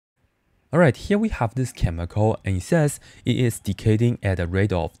Alright, here we have this chemical and it says it is decaying at a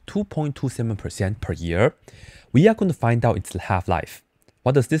rate of 2.27% per year. We are going to find out its half-life.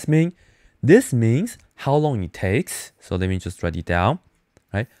 What does this mean? This means how long it takes. So let me just write it down.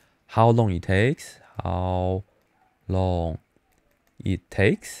 Right? How long it takes. How long it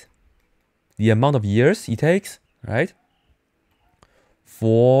takes. The amount of years it takes. Right?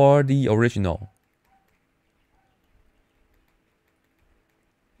 For the original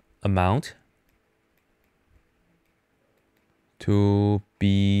amount to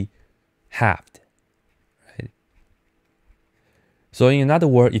be halved. Right? So in another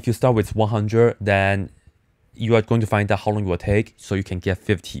word, if you start with 100, then you are going to find out how long it will take, so you can get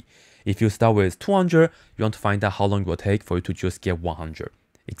 50. If you start with 200, you want to find out how long it will take for you to just get 100,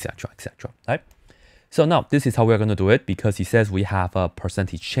 etc., etc. Right? So now this is how we are going to do it, because it says we have a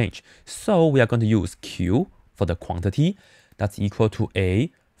percentage change. So we are going to use Q for the quantity, that's equal to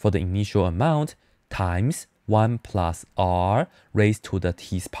A for the initial amount, times 1 plus R raised to the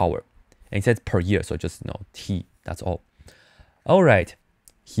T's power. And it says per year, so just T, that's all. All right,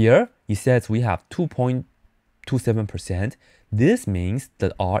 here it says we have 2.27%. This means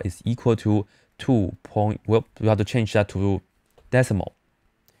that R is equal to well, we have to change that to decimal.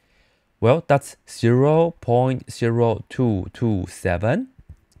 Well, that's 0.0227.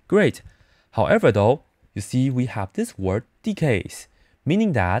 Great. However, though, you see we have this word decays,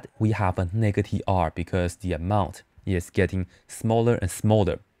 meaning that we have a negative R because the amount is getting smaller and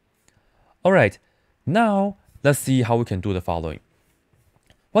smaller. All right, now let's see how we can do the following.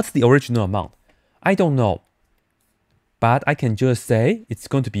 What's the original amount? I don't know, but I can just say it's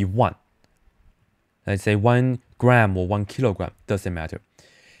going to be 1. Let's say 1 gram or 1 kilogram, doesn't matter.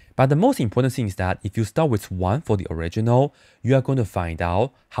 But the most important thing is that if you start with 1 for the original, you are going to find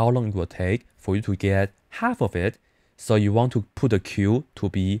out how long it will take for you to get half of it. So you want to put the Q to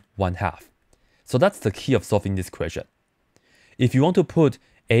be 1/2. So that's the key of solving this question. If you want to put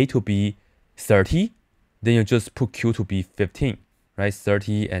A to be 30, then you just put Q to be 15, right?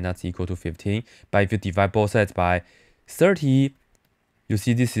 30 and that's equal to 15. But if you divide both sides by 30, you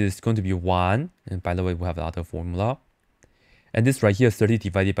see this is going to be 1. And by the way, we have the other formula. And this right here, 15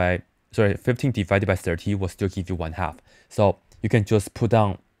 divided by 30 will still give you 1/2. So you can just put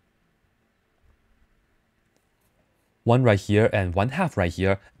down 1 right here and 1/2 right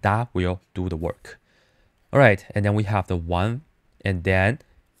here. That will do the work. All right, and then we have the 1, and then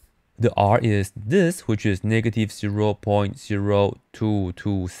the R is this, which is negative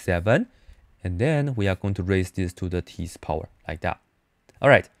 0.0227. And then we are going to raise this to the T's power, like that. All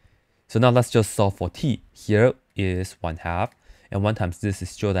right, so now let's just solve for T. Here is 1/2, and 1 times this is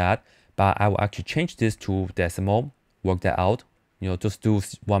still that, but I will actually change this to decimal, work that out. Just do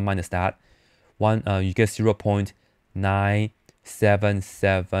 1 minus that. You get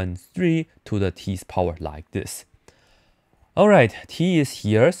 0.9773 to the T's power, like this. All right, T is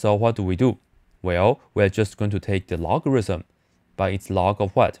here, so what do we do? Well, we're just going to take the logarithm, but it's log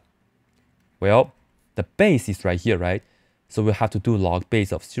of what? Well, the base is right here, right? So we have to do log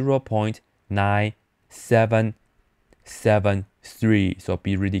base of 0.9773. So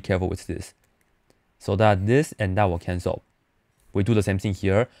be really careful with this. So that this and that will cancel. We do the same thing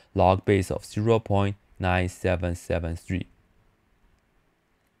here, log base of 0.9773.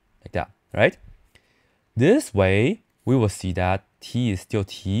 Like that, right? This way, we will see that T is still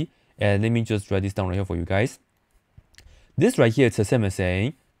T. And let me just write this down right here for you guys. This right here, it's the same as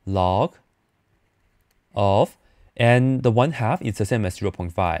saying log of, and the 1/2 is the same as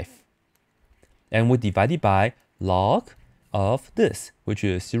 0.5. And we divide it by log of this, which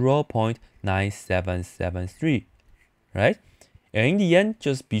is 0.9773, right? And in the end,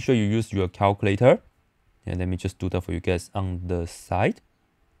 just be sure you use your calculator. And let me just do that for you guys on the side.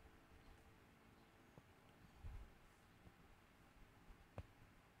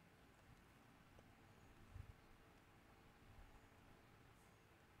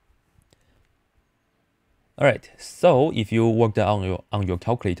 All right, so if you work that on your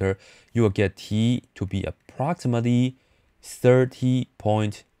calculator, you will get T to be approximately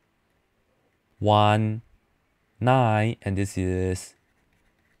 30.19, and this is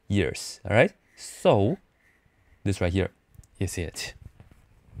years. All right, so this right here is it.